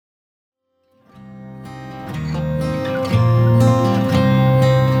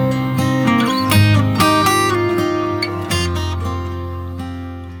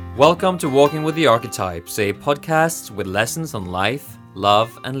Welcome to Walking with the Archetypes, a podcast with lessons on life,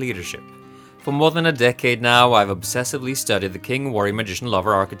 love, and leadership. For more than a decade now, I've obsessively studied the King, Warrior, Magician,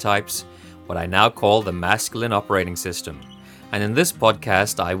 Lover archetypes, what I now call the masculine operating system. And in this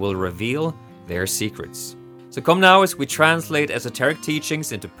podcast, I will reveal their secrets. So come now as we translate esoteric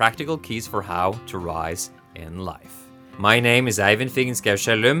teachings into practical keys for how to rise in life. My name is Eivind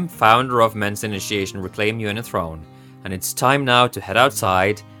Figenschou-Schellum, founder of Men's Initiation Reclaim You in a Throne, and it's time now to head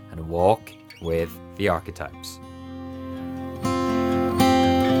outside and walk with the archetypes.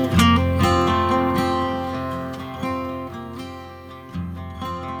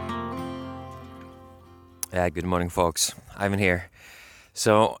 Good morning, folks. Ivan here.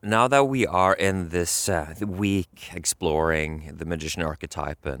 So now that we are in this week exploring the magician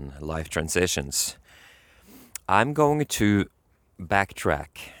archetype and life transitions, I'm going to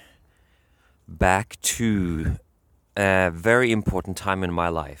backtrack back to a very important time in my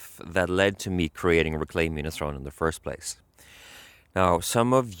life that led to me creating Reclaim You in a Throne in the first place. Now,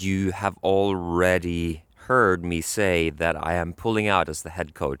 some of you have already heard me say that I am pulling out as the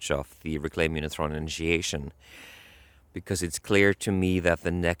head coach of the Reclaim You in a Throne initiation because it's clear to me that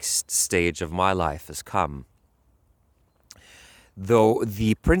the next stage of my life has come. Though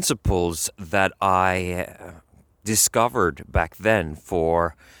the principles that I discovered back then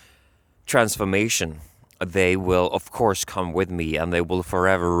for transformation, they will of course come with me, and they will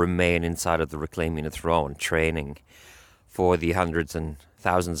forever remain inside of the Reclaim You in a Throne training for the hundreds and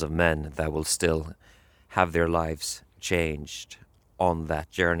thousands of men that will still have their lives changed on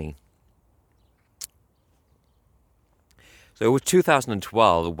that journey. So it was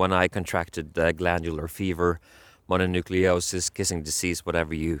 2012 when I contracted glandular fever, mononucleosis, kissing disease,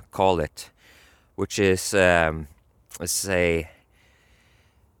 whatever you call it, which is, let's say,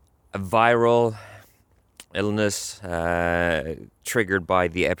 a viral illness triggered by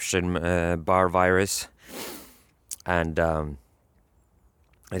the Epstein-Barr virus, and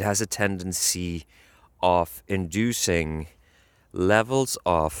it has a tendency of inducing levels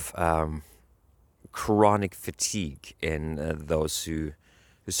of chronic fatigue in those who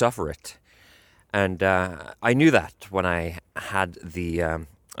suffer it. And I knew that when I had the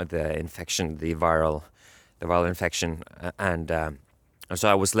infection, the viral infection, and so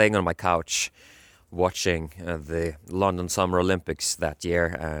I was laying on my couch watching the London Summer Olympics that year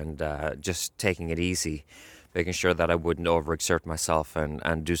and just taking it easy, making sure that I wouldn't overexert myself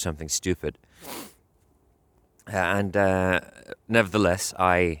and do something stupid. And nevertheless,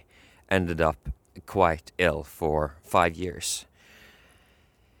 I ended up quite ill for 5 years.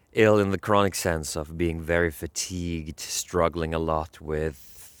 Ill in the chronic sense of being very fatigued, struggling a lot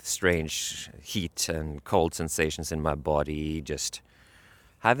with strange heat and cold sensations in my body, just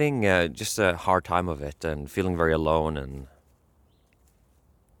having just a hard time of it and feeling very alone. And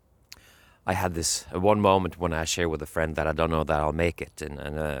I had this one moment when I shared with a friend that I don't know that I'll make it, and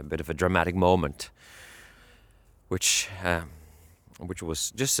a bit of a dramatic moment, which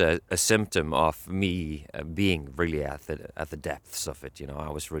was just a symptom of me being really at the depths of it. You know,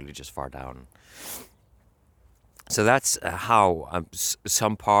 I was really just far down. So that's how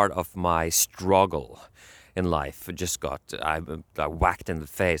some part of my struggle in life just got I whacked in the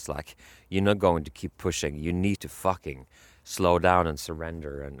face, like, you're not going to keep pushing. You need to fucking slow down and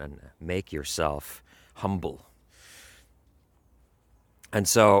surrender and make yourself humble. And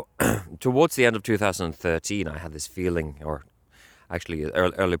so towards the end of 2013, I had this feeling, or actually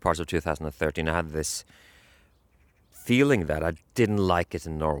early parts of 2013, I had this feeling that I didn't like it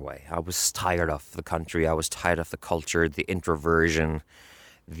in Norway. I was tired of the country. I was tired of the culture, the introversion,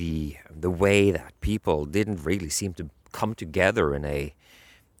 the way that people didn't really seem to come together in a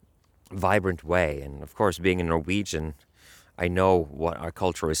vibrant way. And of course, being a Norwegian, I know what our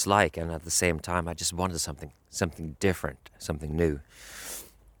culture is like, and at the same time, I just wanted something different, something new.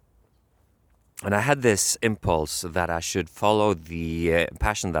 And I had this impulse that I should follow the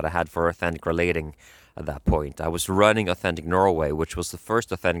passion that I had for authentic relating at that point. I was running Authentic Norway, which was the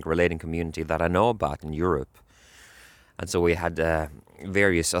first authentic relating community that I know about in Europe. And so we had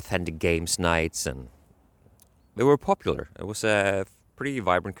various authentic games nights, and they were popular. It was a pretty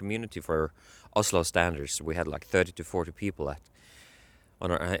vibrant community for Oslo standards. We had like 30 to 40 people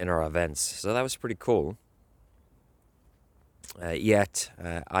in our events, so that was pretty cool. Yet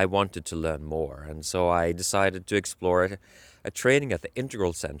I wanted to learn more, and so I decided to explore a training at the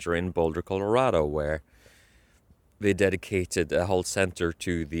Integral Center in Boulder, Colorado, where they dedicated a whole center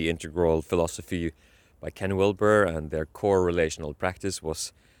to the integral philosophy by Ken Wilber, and their core relational practice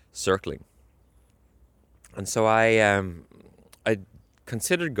was circling. And so I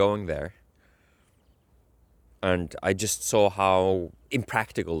considered going there, And I just saw how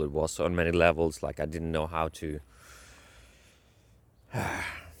impractical it was on many levels. Like I didn't know how to,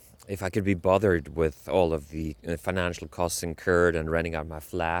 if I could be bothered with all of the financial costs incurred and renting out my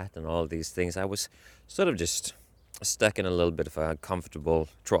flat and all of these things. I was sort of just stuck in a little bit of a comfortable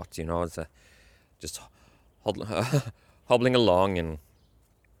trot, it's just hobbling along and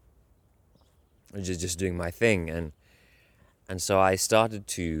just doing my thing. And so I started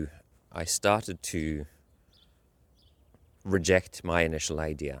to reject my initial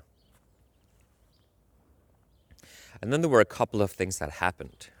idea. And then there were a couple of things that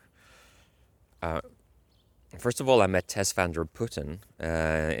happened. First of all, I met Tess van der Putten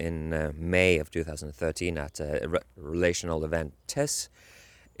in May of 2013 at a relational event. Tess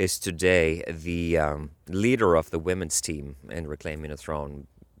is today the leader of the women's team in Reclaiming the Throne.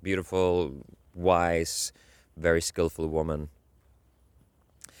 Beautiful, wise, very skillful woman.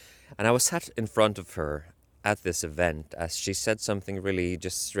 And I was sat in front of her at this event as she said something really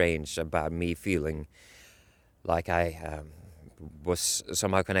just strange about me feeling like I was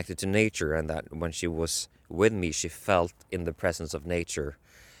somehow connected to nature, and that when she was with me, she felt in the presence of nature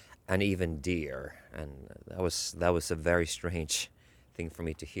and even deer. And that was a very strange thing for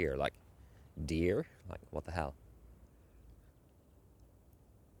me to hear. Like, deer? Like, what the hell?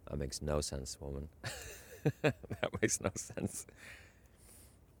 That makes no sense, woman. That makes no sense.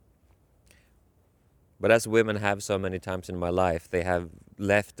 But as women have so many times in my life, they have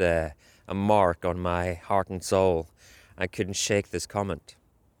left a mark on my heart and soul. I couldn't shake this comment.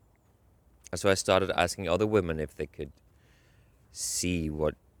 And so I started asking other women if they could see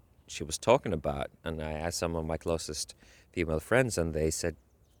what she was talking about. And I asked some of my closest female friends, and they said,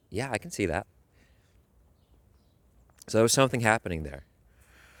 yeah, I can see that. So there was something happening there.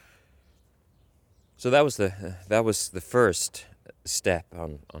 So that was the first step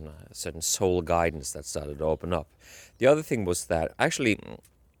on a certain soul guidance that started to open up. The other thing was that actually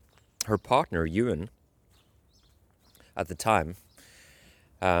her partner, Ewan, at the time,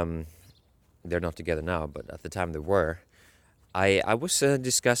 they're not together now, but at the time they were, I was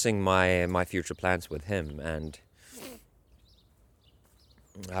discussing my future plans with him, and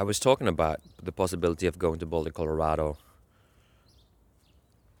I was talking about the possibility of going to Boulder, Colorado,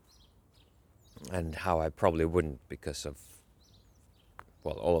 and how I probably wouldn't because of,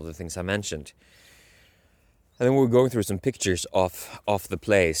 well, all of the things I mentioned. And then we were going through some pictures of the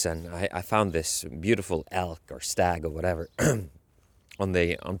place, and I found this beautiful elk or stag or whatever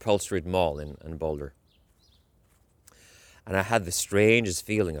on Pearl Street Mall in Boulder. And I had the strangest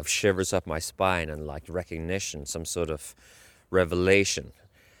feeling of shivers up my spine and like recognition, some sort of revelation.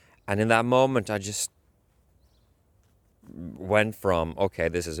 And in that moment, I just went from, okay,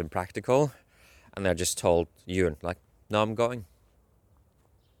 this is impractical, and I just told Ewan, like, no, I'm going.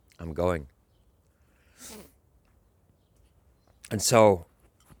 And so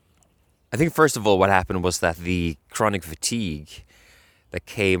I think first of all what happened was that the chronic fatigue that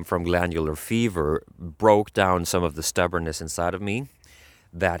came from glandular fever broke down some of the stubbornness inside of me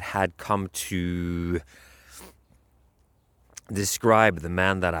that had come to describe the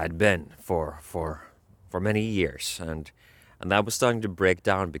man that I'd been for many years. And that was starting to break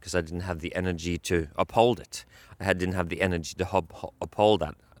down because I didn't have the energy to uphold it. I didn't have the energy to uphold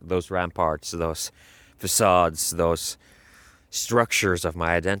those ramparts, those facades, those structures of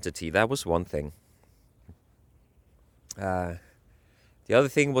my identity. That was one thing. The other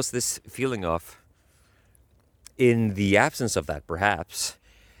thing was this feeling of, in the absence of that, perhaps,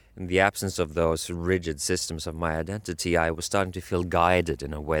 in the absence of those rigid systems of my identity, I was starting to feel guided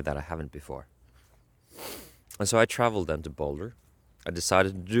in a way that I haven't before. And so I traveled then to Boulder. I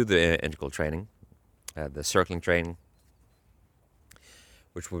decided to do the integral training, the circling training,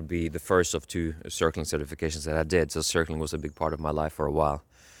 which would be the first of 2 circling certifications that I did. So circling was a big part of my life for a while.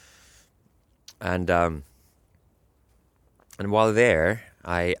 And while there,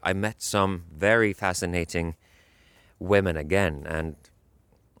 I met some very fascinating women again. And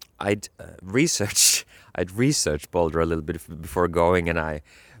I'd researched Boulder a little bit before going, and I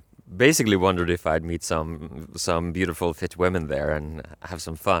basically wondered if I'd meet some beautiful fit women there and have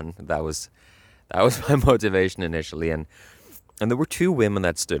some fun. That was my motivation initially, and there were 2 women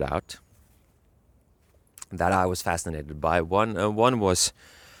that stood out that I was fascinated by. One was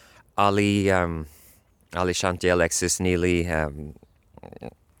Ali Shanti Alexis Neely.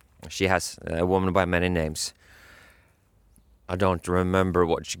 She has a woman by many names. I don't remember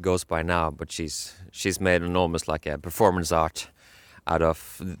what she goes by now, but she's made an almost like a performance art out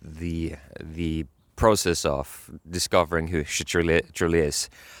of the process of discovering who she truly is.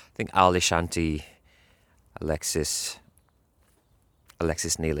 I think Ali Shanti Alexis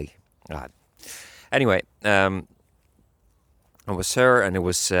Neely. Anyway, it was her and it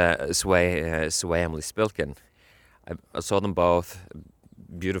was Sway Emily Spilkin. I saw them both,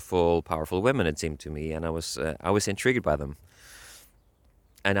 beautiful, powerful women. It seemed to me, and I was intrigued by them.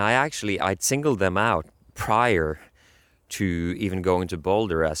 And I'd singled them out prior to even going to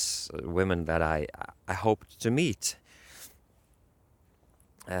Boulder as women that I hoped to meet,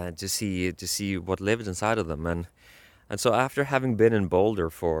 to see what lived inside of them. And so after having been in Boulder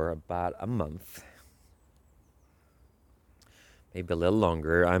for about a month, maybe a little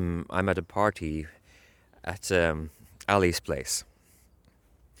longer, I'm at a party at Ali's place,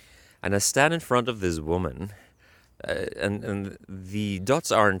 and I stand in front of this woman. And the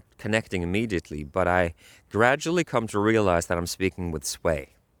dots aren't connecting immediately, but I gradually come to realize that I'm speaking with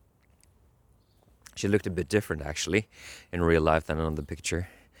Sway. She looked a bit different, actually, in real life than on the picture.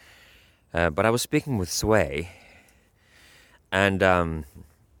 But I was speaking with Sway, and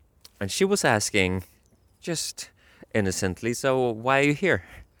she was asking, just innocently, so why are you here?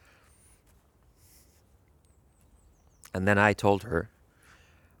 And then I told her,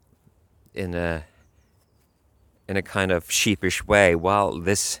 in a kind of sheepish way, well,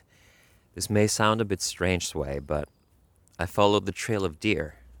 this may sound a bit strange, Sway, but I followed the trail of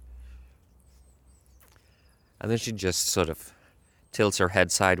deer. And then she just sort of tilts her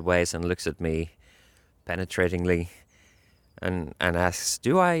head sideways and looks at me penetratingly and asks,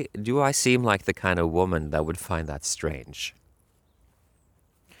 do I seem like the kind of woman that would find that strange?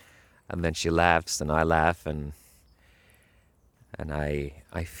 And then she laughs and I laugh, and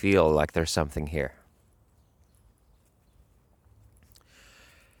I feel like there's something here.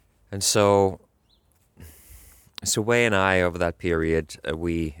 And so Sway and I, over that period,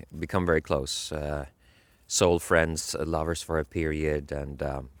 we become very close, soul friends, lovers for a period, and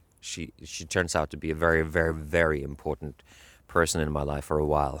she turns out to be a very, very, very important person in my life for a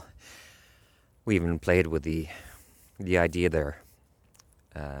while. We even played with the idea there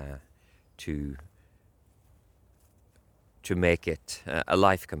to make it a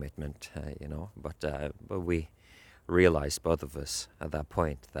life commitment, but we realized, both of us at that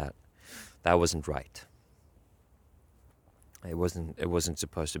point, that wasn't right. It wasn't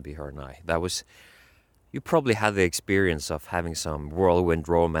supposed to be her and I. You probably had the experience of having some whirlwind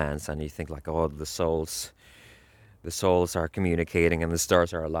romance, and you think like, oh, the souls are communicating and the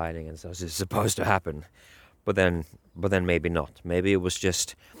stars are aligning, and so this is supposed to happen. But then maybe not. Maybe it was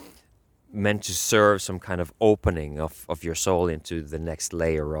just meant to serve some kind of opening of your soul into the next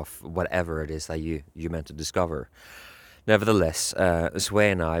layer of whatever it is that you meant to discover. Nevertheless,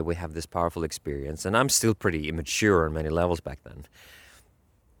 Sway and I, we have this powerful experience, and I'm still pretty immature on many levels back then.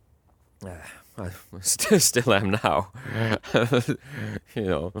 I still am now.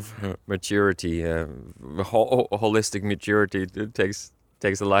 Maturity, holistic maturity, it takes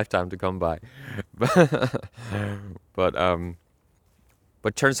a lifetime to come by.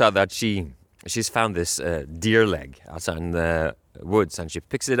 But turns out that she's found this deer leg outside in the woods, and she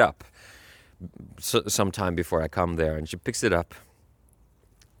picks it up sometime before I come there, and she picks it up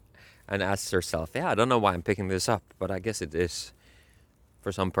and asks herself, I don't know why I'm picking this up, but I guess it is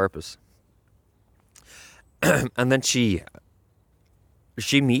for some purpose. And then she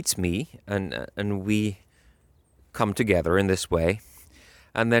meets me, and we come together in this way,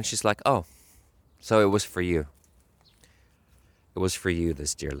 and then she's like, oh, so it was for you. It was for you,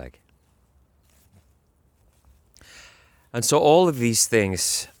 this deer leg. And so all of these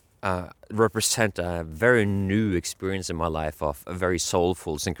things represent a very new experience in my life of very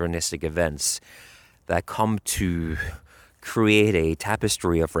soulful, synchronistic events that come to create a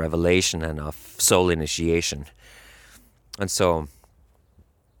tapestry of revelation and of soul initiation. And so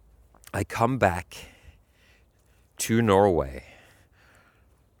I come back to Norway,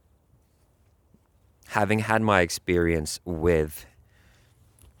 having had my experience with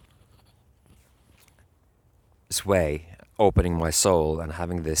Sway, opening my soul, and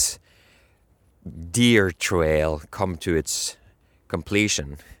having this deer trail come to its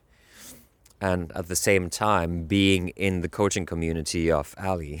completion, and at the same time being in the coaching community of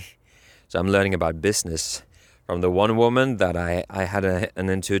Ali. So I'm learning about business from the one woman that I had an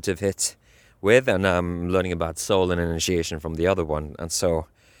intuitive hit with, and I'm learning about soul and initiation from the other one. And so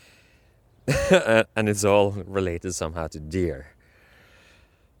and it's all related somehow to deer.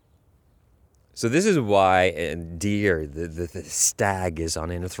 So this is why deer, the stag, is on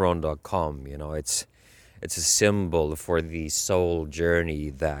InnerThrone.com. It's a symbol for the soul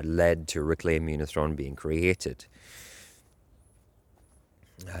journey that led to Reclaim Inner Throne being created.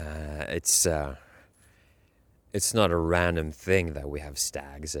 It's not a random thing that we have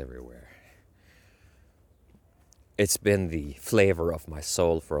stags everywhere. It's been the flavor of my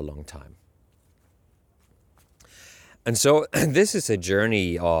soul for a long time. And so this is a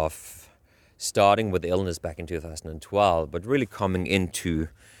journey of starting with illness back in 2012, but really coming into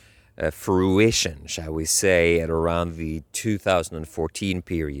fruition, shall we say, at around the 2014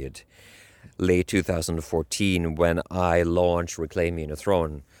 period, late 2014, when I launched Reclaim Me in a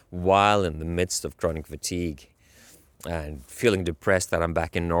Throne, while in the midst of chronic fatigue and feeling depressed that I'm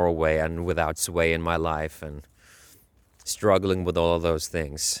back in Norway and without sway in my life and struggling with all of those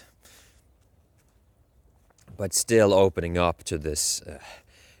things, but still opening up to this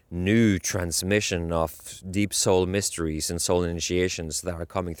new transmission of deep soul mysteries and soul initiations that are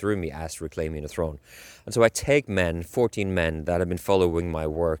coming through me as Reclaim Me in a Throne. And so I take 14 men that have been following my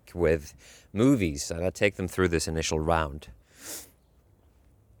work with movies, and I take them through this initial round.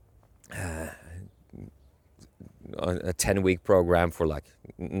 A 10-week program for like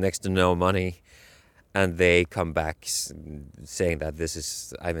next to no money, and they come back saying that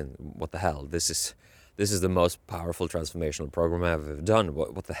what the hell, this is the most powerful transformational program I've ever done.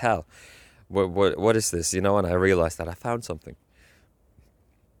 What the hell? What is this? And I realized that I found something.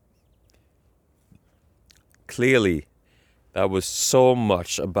 Clearly, that was so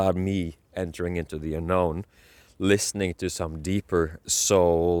much about me entering into the unknown, listening to some deeper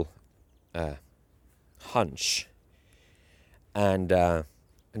soul hunch, and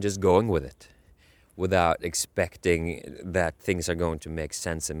just going with it without expecting that things are going to make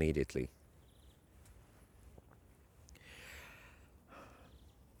sense immediately.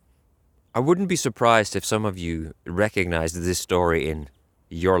 I wouldn't be surprised if some of you recognized this story in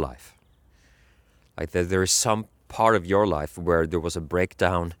your life. Like there is some part of your life where there was a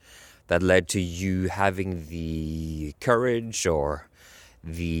breakdown that led to you having the courage or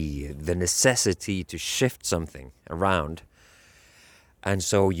the necessity to shift something around. And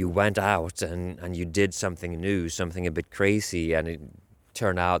so you went out and you did something new, something a bit crazy, and it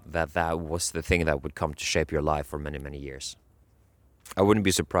turned out that was the thing that would come to shape your life for many, many years. I wouldn't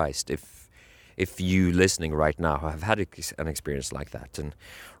be surprised if you listening right now have had an experience like that. And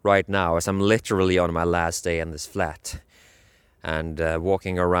right now, as I'm literally on my last day in this flat and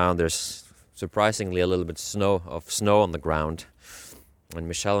walking around, there's surprisingly a little bit of snow on the ground. And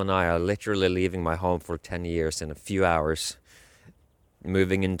Michelle and I are literally leaving my home for 10 years in a few hours,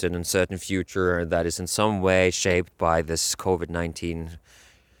 moving into an uncertain future that is in some way shaped by this COVID-19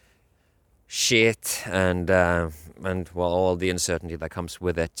 shit and all the uncertainty that comes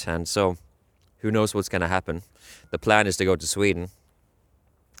with it. And so who knows what's going to happen. The plan is to go to Sweden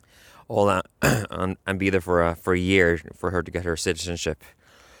and be there for a year for her to get her citizenship.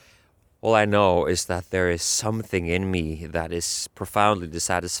 All I know is that there is something in me that is profoundly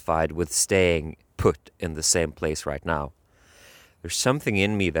dissatisfied with staying put in the same place right now. There's something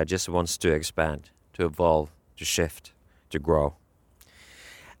in me that just wants to expand, to evolve, to shift, to grow.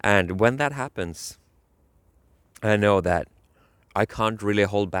 And when that happens, I know that I can't really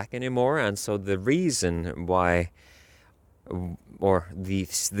hold back anymore. And so the reason why, or the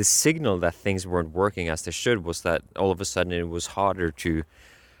signal that things weren't working as they should, was that all of a sudden it was harder to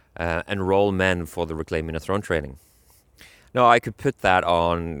enroll men for the Reclaim Me in a Throne training. Now, I could put that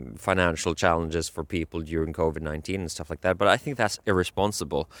on financial challenges for people during COVID-19 and stuff like that, but I think that's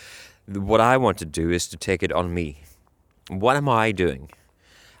irresponsible. What I want to do is to take it on me. What am I doing?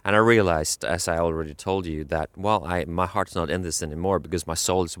 And I realized, as I already told you, that, my heart's not in this anymore because my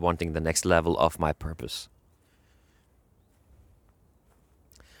soul is wanting the next level of my purpose.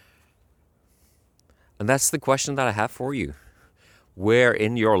 And that's the question that I have for you. Where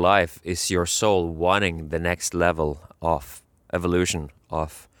in your life is your soul wanting the next level of evolution,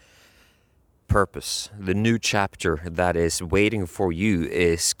 of purpose? The new chapter that is waiting for you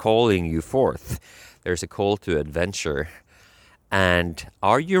is calling you forth. There's a call to adventure. And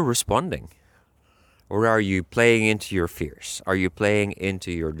are you responding? Or are you playing into your fears? Are you playing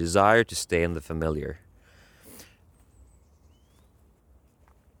into your desire to stay in the familiar?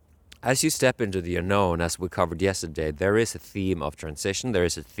 As you step into the unknown, as we covered yesterday, there is a theme of transition, there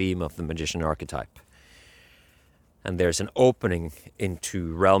is a theme of the magician archetype. And there's an opening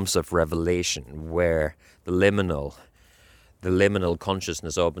into realms of revelation where the liminal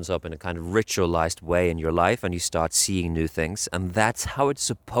consciousness opens up in a kind of ritualized way in your life, and you start seeing new things. And that's how it's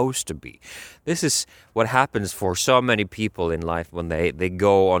supposed to be. This is what happens for so many people in life when they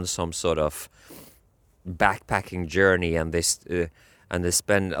go on some sort of backpacking journey and they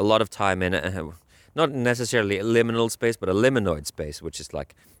spend a lot of time in not necessarily a liminal space, but a liminoid space, which is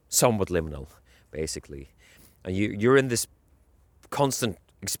like somewhat liminal, basically. And you're in this constant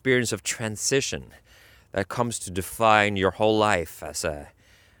experience of transition that comes to define your whole life as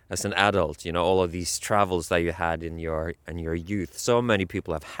an adult. All of these travels that you had in your youth. So many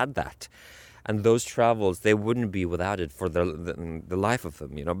people have had that. And those travels, they wouldn't be without it for the life of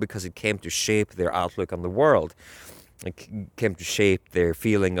them, because it came to shape their outlook on the world. It came to shape their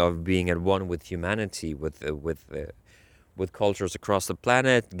feeling of being at one with humanity, with cultures across the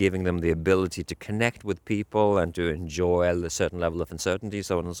planet, giving them the ability to connect with people and to enjoy a certain level of uncertainty,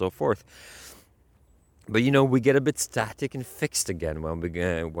 so on and so forth. But we get a bit static and fixed again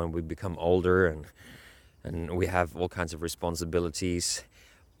when we become older and we have all kinds of responsibilities.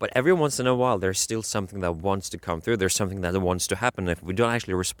 But every once in a while, there's still something that wants to come through. There's something that wants to happen. If we don't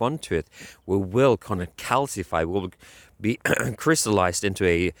actually respond to it, we will kind of calcify. We'll be crystallized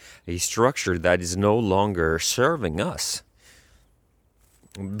into a structure that is no longer serving us.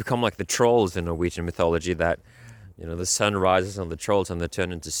 We become like the trolls in Norwegian mythology that, the sun rises on the trolls and they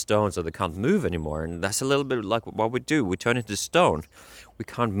turn into stone so they can't move anymore. And that's a little bit like what we do. We turn into stone. We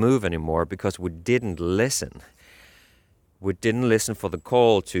can't move anymore because we didn't listen. We didn't listen for the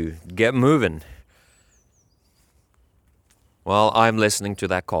call to get moving. Well, I'm listening to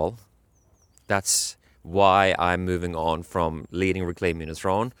that call. That's why I'm moving on from leading Reclaiming the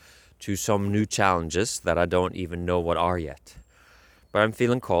Throne to some new challenges that I don't even know what are yet. But I'm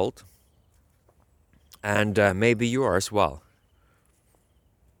feeling called. And maybe you are as well.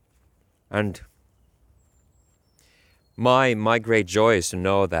 And my great joy is to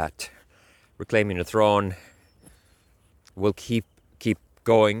know that Reclaiming the Throne will keep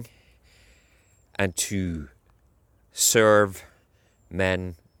going and to serve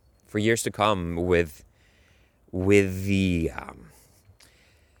men for years to come with the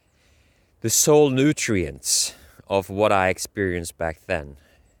soul nutrients of what I experienced back then.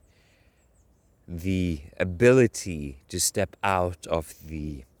 The ability to step out of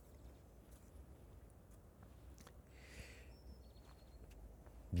the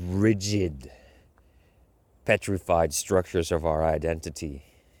rigid, petrified structures of our identity,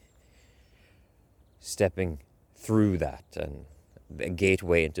 stepping through that and a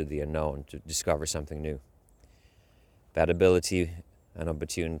gateway into the unknown to discover something new. That ability and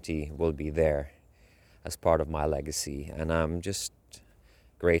opportunity will be there as part of my legacy, and I'm just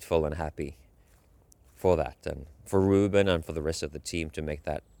grateful and happy for that, and for Ruben and for the rest of the team to make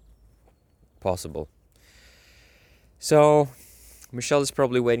that possible. So Michelle is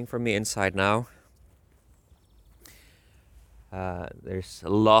probably waiting for me inside now. There's a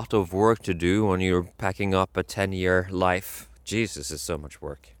lot of work to do when you're packing up a 10-year life. Jesus, it's so much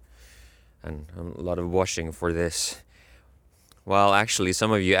work. And a lot of washing for this. Well, actually,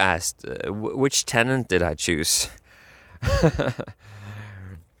 some of you asked, which tenant did I choose?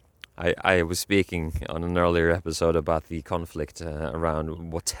 I was speaking on an earlier episode about the conflict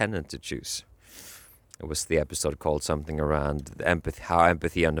around what tenant to choose. It was the episode called something around how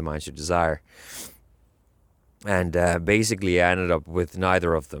empathy undermines your desire. And basically I ended up with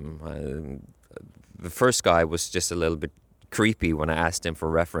neither of them. The first guy was just a little bit creepy when I asked him for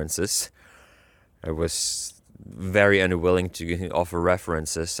references. I was very unwilling to offer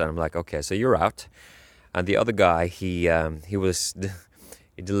references, and I'm like, okay, so you're out. And the other guy, he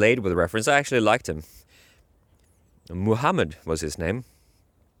delayed with reference. I actually liked him. Muhammad was his name.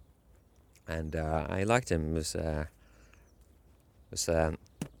 And I liked him. He was a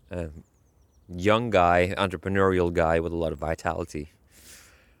young guy, entrepreneurial guy with a lot of vitality.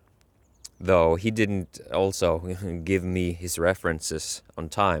 Though he didn't also give me his references on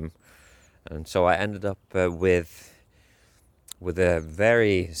time. And so I ended up with a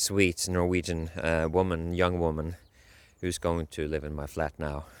very sweet Norwegian young woman, who's going to live in my flat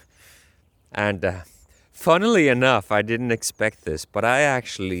now. And funnily enough, I didn't expect this, but I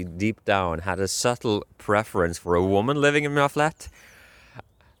actually deep down had a subtle preference for a woman living in my flat.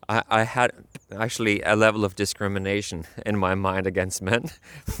 I had actually a level of discrimination in my mind against men,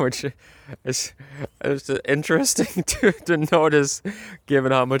 which is interesting to notice,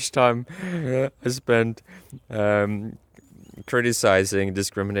 given how much time I spent criticizing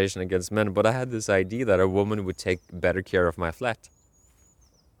discrimination against men. But I had this idea that a woman would take better care of my flat,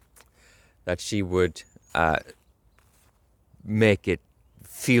 that she would make it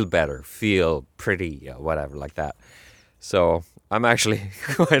feel better, feel pretty, whatever, like that. So I'm actually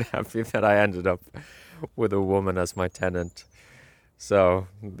quite happy that I ended up with a woman as my tenant. So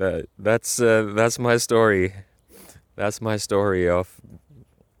that's my story. That's my story of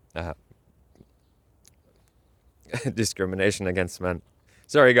discrimination against men.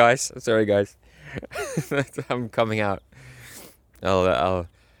 Sorry guys. I'm coming out. I'll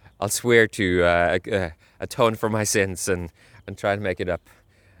swear to atone for my sins and try and make it up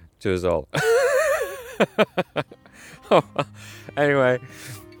to us all. Anyway,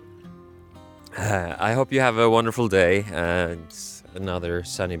 I hope you have a wonderful day, and another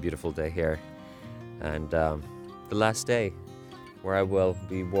sunny, beautiful day here. And the last day where I will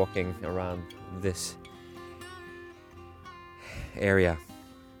be walking around this area.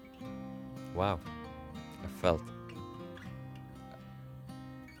 Wow,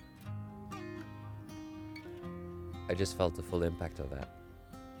 I just felt the full impact of that.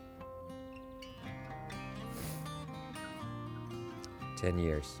 10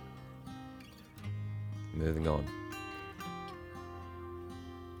 years. Moving on.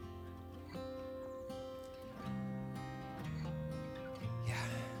 Yeah.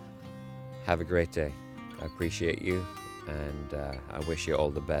 Have a great day. I appreciate you, and I wish you all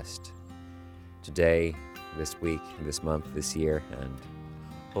the best today, this week, this month, this year, and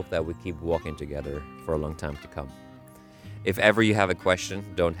hope that we keep walking together for a long time to come. If ever you have a question,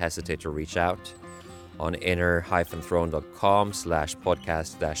 don't hesitate to reach out on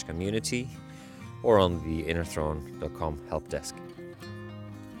inner-throne.com/podcast-community or on the innerthrone.com help desk.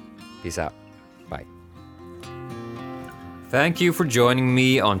 Peace out. Bye. Thank you for joining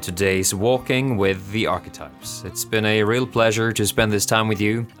me on today's Walking with the Archetypes. It's been a real pleasure to spend this time with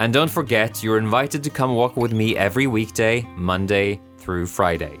you. And don't forget, you're invited to come walk with me every weekday, Monday through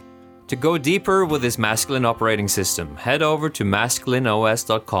Friday. To go deeper with this masculine operating system, head over to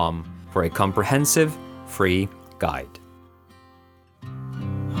masculineos.com for a comprehensive, free guide.